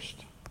him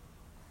first.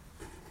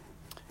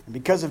 And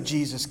because of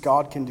Jesus,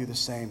 God can do the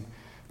same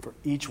for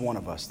each one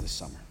of us this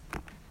summer.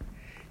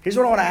 Here's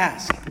what I want to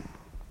ask.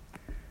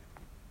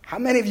 How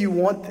many of you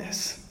want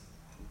this?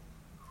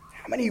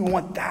 How many of you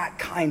want that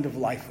kind of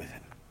life with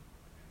him?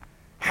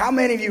 How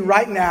many of you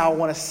right now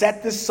want to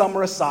set this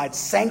summer aside,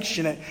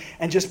 sanction it,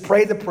 and just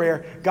pray the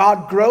prayer,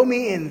 God, grow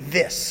me in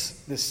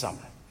this summer?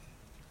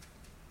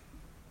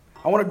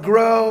 I want to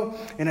grow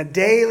in a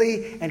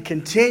daily and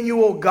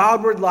continual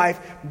Godward life,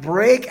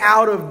 break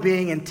out of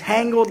being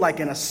entangled like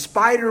in a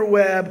spider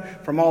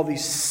web from all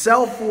these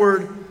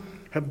selfward,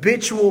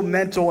 habitual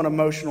mental and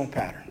emotional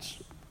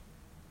patterns.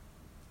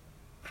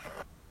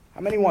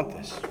 How many want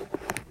this?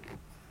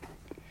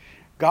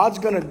 God's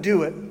going to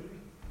do it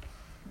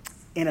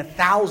in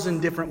 1,000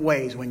 different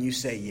ways when you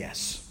say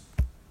yes.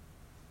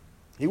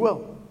 He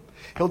will.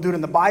 He'll do it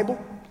in the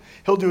Bible.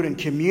 He'll do it in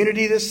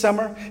community this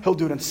summer. He'll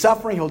do it in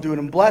suffering. He'll do it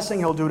in blessing.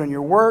 He'll do it in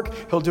your work.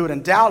 He'll do it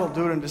in doubt.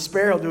 He'll do it in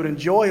despair. He'll do it in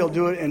joy. He'll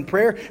do it in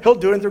prayer. He'll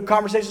do it through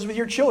conversations with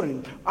your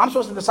children. I'm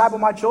supposed to disciple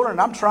my children,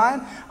 and I'm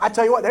trying. I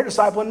tell you what, they're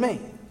discipling me.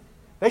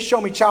 They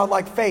show me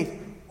childlike faith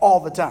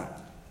all the time.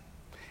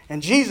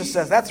 And Jesus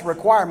says that's a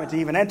requirement to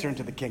even enter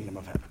into the kingdom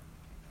of heaven.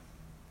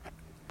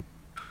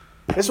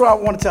 This is what I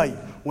want to tell you.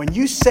 When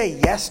you say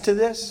yes to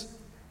this,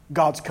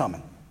 God's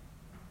coming.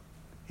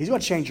 He's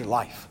going to change your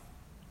life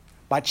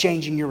by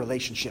changing your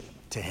relationship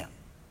to him.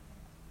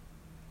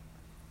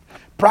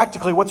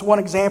 Practically, what's one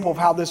example of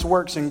how this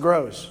works and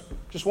grows?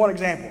 Just one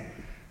example.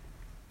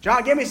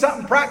 John, give me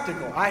something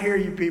practical. I hear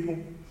you people.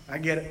 I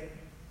get it.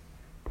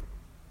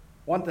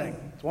 One thing.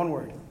 It's one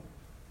word.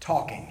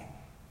 Talking.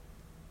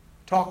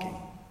 Talking.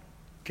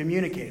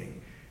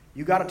 Communicating.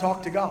 You got to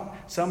talk to God.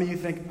 Some of you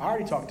think, I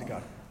already talked to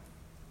God.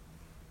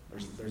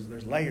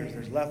 There's layers.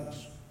 There's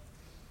levels.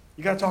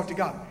 You got to talk to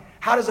God.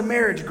 How does a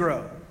marriage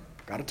grow?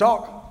 Got to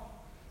talk.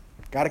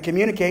 Got to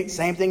communicate.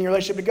 Same thing in your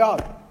relationship to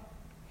God.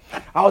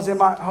 I was in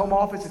my home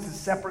office. It's a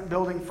separate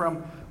building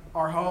from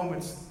our home.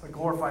 It's a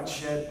glorified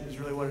shed is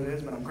really what it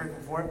is, but I'm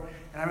grateful for it.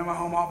 And I'm in my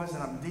home office,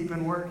 and I'm deep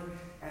in work.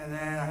 And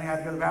then I had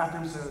to go to the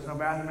bathroom, so there's no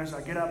bathroom there. So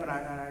I get up, and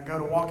I go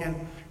to walk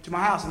in to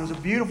my house. And it was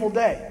a beautiful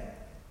day.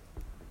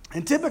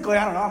 And typically,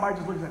 I don't know, I might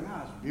just look and say,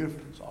 it's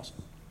beautiful. It's awesome.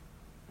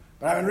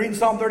 But I've been reading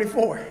Psalm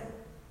 34.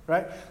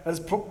 Right? Let his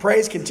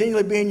praise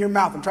continually be in your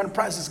mouth. I'm trying to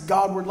practice this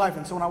Godward life.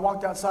 And so when I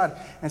walked outside,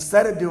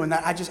 instead of doing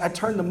that, I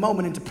turned the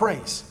moment into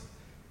praise.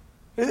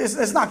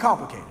 It's not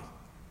complicated.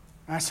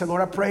 And I said,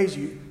 Lord, I praise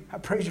you. I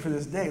praise you for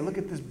this day. Look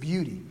at this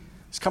beauty.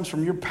 This comes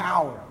from your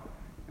power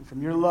and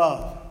from your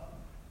love.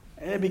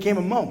 And it became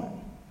a moment.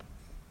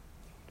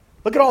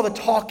 Look at all the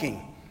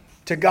talking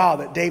to God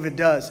that David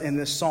does in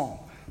this psalm.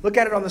 Look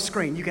at it on the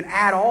screen. You can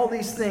add all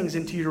these things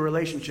into your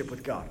relationship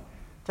with God.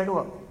 Take a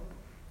look.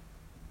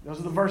 Those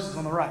are the verses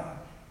on the right.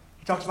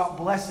 He talks about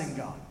blessing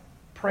God,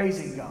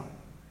 praising God,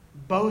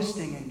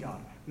 boasting in God,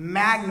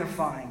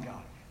 magnifying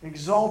God,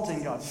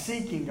 exalting God,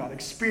 seeking God,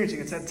 experiencing.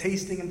 It's that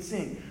tasting and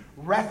seeing,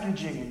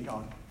 refuging in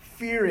God,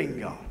 fearing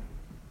God.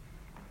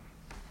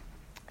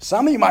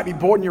 Some of you might be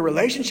bored in your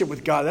relationship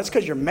with God. That's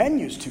because your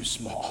menu's too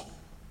small.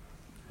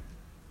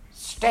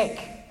 Steak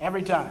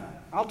every time.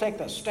 I'll take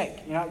the steak.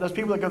 You know, those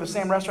people that go to the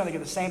same restaurant, they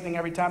get the same thing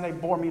every time. They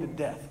bore me to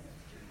death.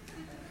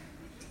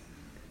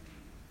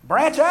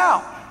 Branch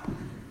out.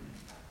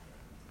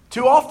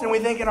 Too often we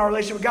think in our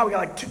relationship with God, we got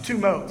like two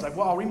modes. Like,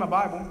 well, I'll read my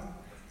Bible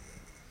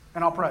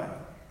and I'll pray.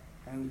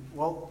 And,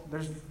 well,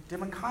 there's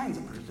different kinds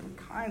of prayers, different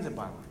kinds of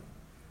Bible.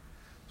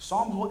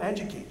 Psalms will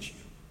educate you.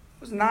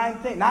 Those 9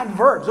 things, 9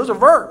 verbs. Those are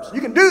verbs.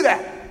 You can do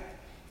that.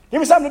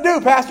 Give me something to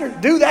do, Pastor.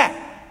 Do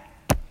that.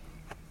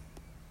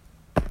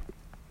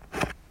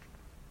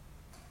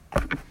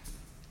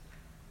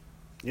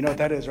 You know what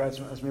that is, right?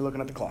 That's me looking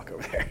at the clock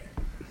over there.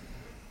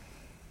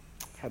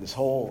 I had this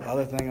whole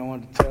other thing I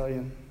wanted to tell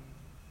you.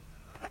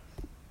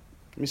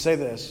 Let me say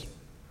this.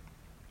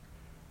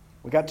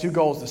 We got 2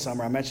 goals this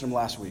summer. I mentioned them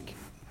last week.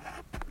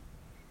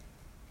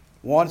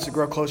 One is to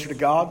grow closer to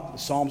God. The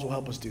Psalms will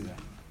help us do that.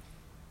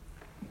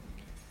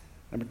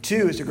 Number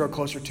 2 is to grow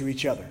closer to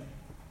each other.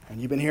 And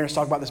you've been hearing us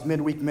talk about this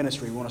midweek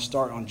ministry. We want to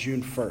start on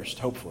June 1st,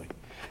 hopefully.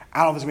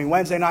 I don't know if it's going to be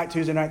Wednesday night,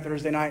 Tuesday night,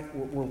 Thursday night.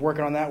 We're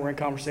working on that. We're in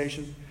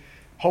conversation.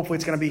 Hopefully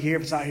it's going to be here.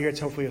 If it's not here, it's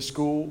hopefully a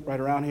school right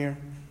around here.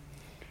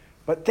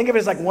 But think of it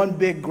as like one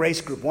big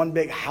grace group, one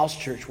big house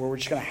church where we're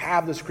just going to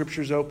have the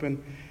scriptures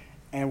open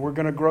and we're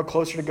going to grow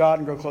closer to God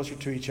and grow closer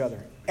to each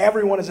other.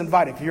 Everyone is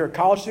invited. If you're a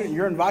college student,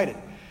 you're invited.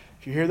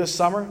 If you're here this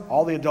summer,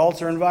 all the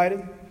adults are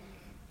invited.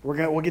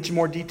 We'll get you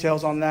more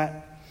details on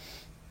that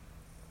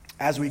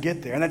as we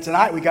get there. And then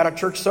tonight we got our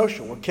church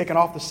social. We're kicking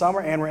off the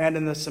summer and we're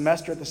ending the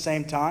semester at the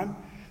same time.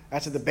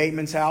 That's at the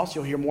Bateman's house.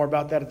 You'll hear more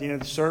about that at the end of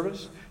the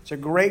service. It's a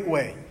great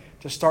way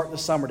to start the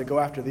summer to go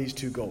after these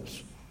two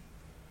goals.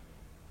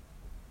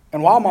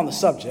 And while I'm on the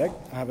subject,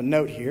 I have a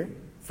note here.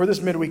 For this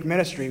midweek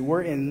ministry,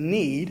 we're in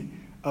need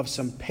of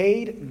some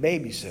paid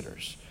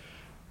babysitters.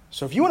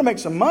 So if you want to make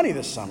some money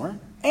this summer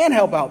and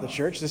help out the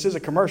church, this is a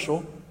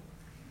commercial,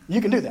 you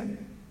can do that.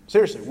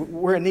 Seriously,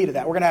 we're in need of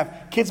that. We're going to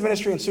have kids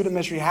ministry and student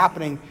ministry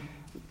happening,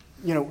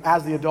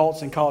 as the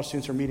adults and college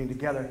students are meeting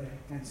together.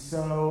 And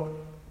so,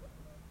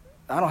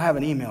 I don't have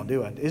an email,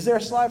 do I? Is there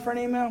a slide for an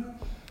email?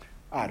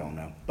 I don't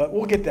know, but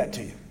we'll get that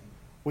to you.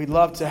 We'd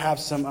love to have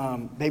some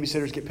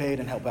babysitters get paid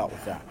and help out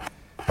with that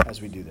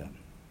as we do that.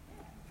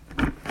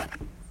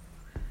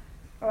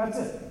 Oh, that's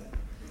it.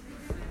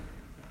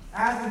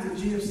 Athens at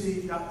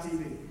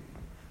GFC.tv.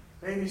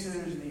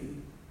 Babysitters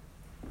needed.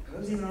 Are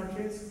those even our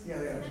kids? Yeah,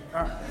 they are.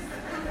 All right.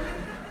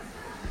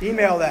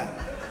 Email that.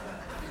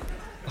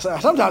 So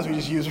sometimes we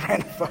just use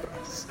random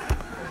photos.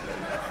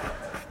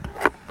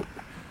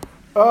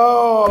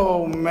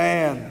 Oh,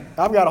 man.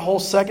 I've got a whole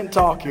second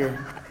talk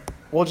here.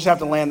 We'll just have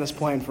to land this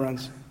plane,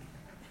 friends.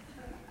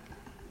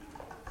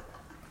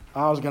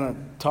 I was going to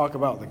talk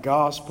about the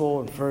gospel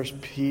and 1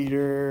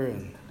 Peter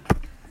and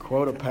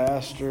quote a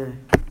pastor.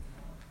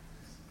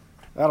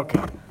 That'll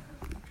come.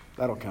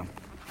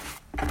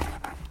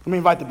 Let me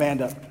invite the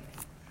band up.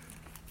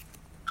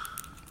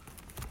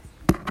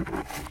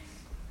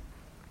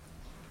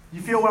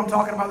 You feel what I'm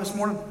talking about this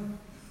morning?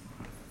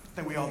 I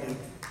think we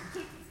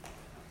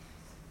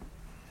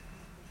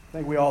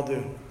all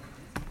do.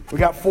 We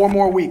got 4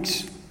 more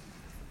weeks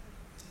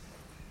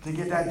to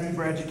get that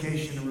deeper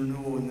education and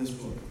renewal in this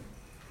book.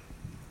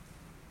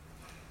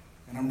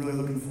 And I'm really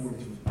looking forward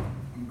to it.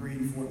 I'm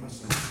greedy for it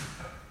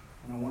myself.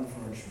 And I want it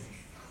for our church.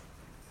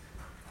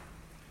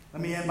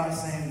 Let me end by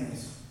saying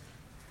this.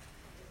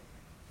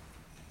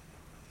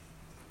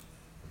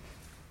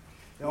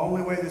 The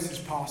only way this is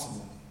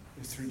possible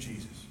is through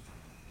Jesus.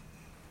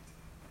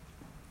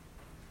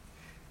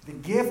 The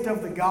gift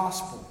of the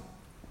gospel.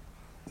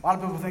 A lot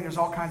of people think there's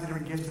all kinds of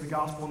different gifts to the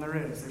gospel, and there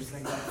is. There's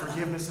things like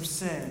forgiveness of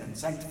sin and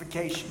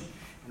sanctification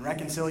and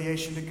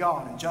reconciliation to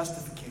God and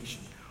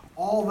justification.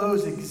 All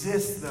those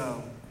exist,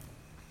 though,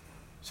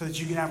 so that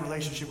you can have a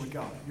relationship with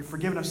God. You're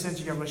forgiven of sins,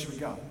 you can have a relationship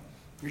with God.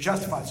 You're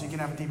justified, so you can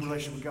have a deep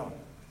relationship with God.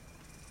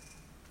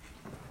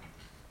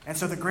 And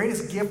so the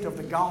greatest gift of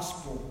the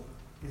gospel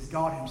is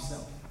God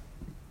himself.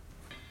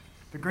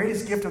 The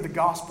greatest gift of the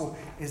gospel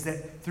is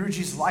that through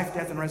Jesus' life,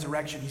 death, and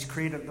resurrection, he's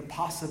created the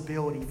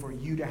possibility for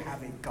you to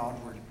have a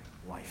Godward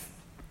life.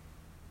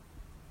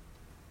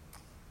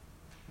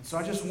 And so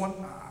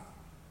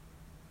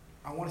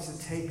I want us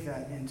to take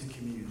that into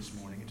communion this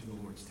morning, into the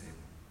Lord's table.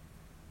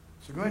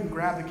 So go ahead and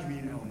grab the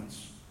communion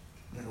elements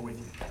that are with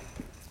you.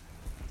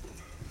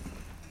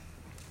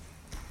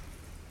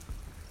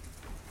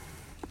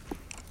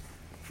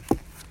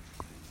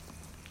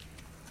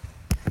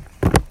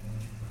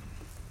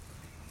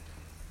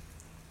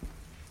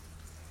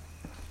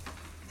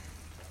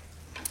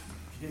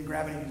 If you didn't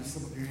grab it, you can just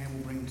slip up your hand,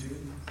 we'll bring them to you.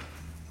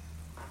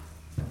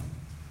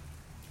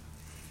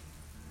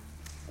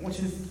 I want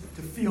you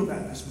to feel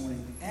that this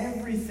morning.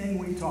 Everything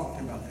we talked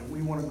about that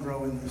we want to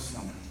grow in this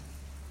summer,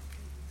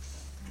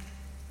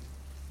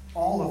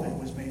 all of it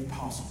was made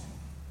possible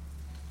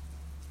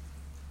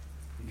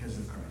because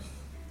of Christ.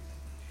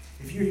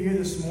 If you're here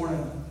this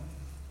morning,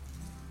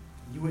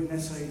 you wouldn't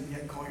necessarily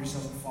yet call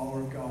yourself a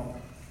follower of God,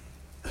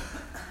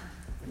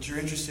 but you're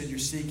interested, you're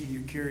seeking,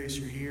 you're curious,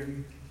 you're here.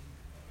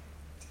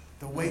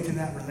 The way to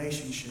that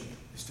relationship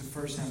is to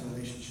first have a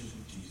relationship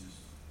with Jesus.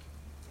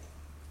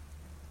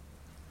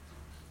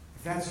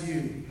 If that's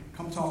you,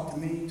 come talk to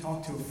me,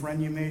 talk to a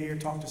friend you made here,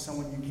 talk to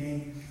someone you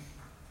came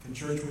to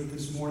church with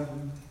this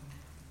morning.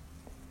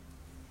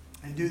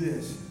 And do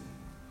this.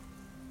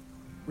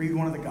 Read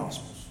one of the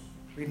Gospels.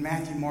 Read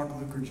Matthew, Mark,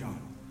 Luke, or John.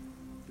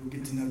 You'll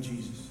get to know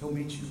Jesus. He'll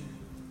meet you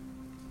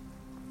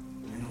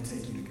there. And he'll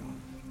take you to God.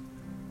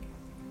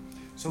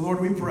 So Lord,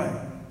 we pray.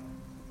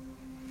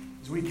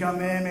 As we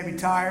come in, maybe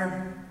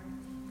tired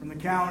from the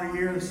calendar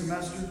year, the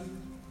semester,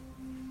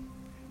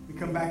 we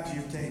come back to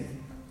your table.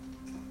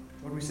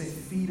 Lord, we say,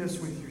 feed us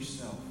with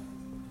yourself.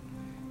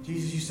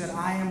 Jesus, you said,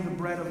 I am the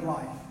bread of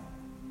life.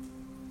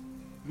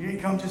 You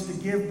didn't come just to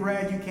give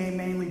bread. You came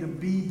mainly to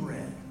be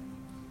bread.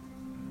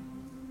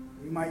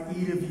 We might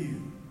eat of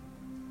you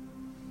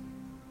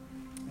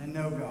and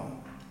know God.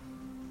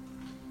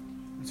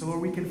 And so,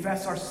 Lord, we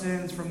confess our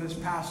sins from this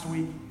past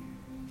week,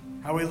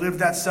 how we lived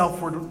that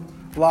self-ward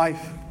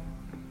life.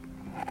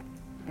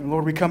 And,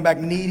 Lord, we come back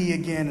needy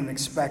again and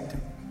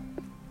expecting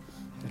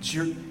That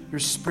your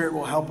Spirit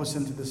will help us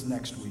into this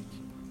next week.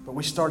 But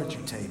we start at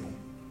your table.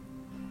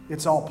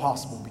 It's all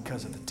possible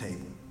because of the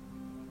table.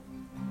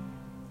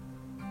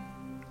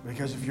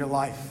 Because of your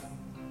life,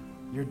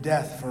 your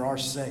death for our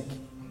sake,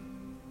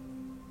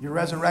 your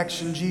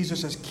resurrection,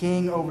 Jesus, as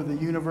King over the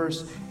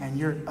universe, and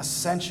your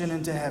ascension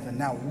into heaven,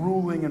 now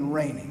ruling and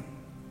reigning.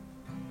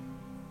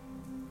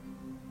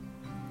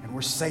 And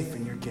we're safe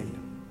in your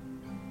kingdom.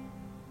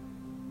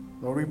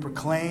 Lord, we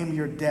proclaim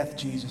your death,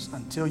 Jesus,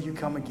 until you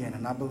come again,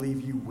 and I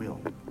believe you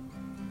will.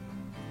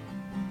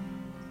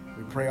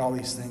 We pray all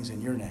these things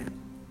in your name.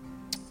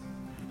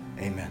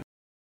 Amen.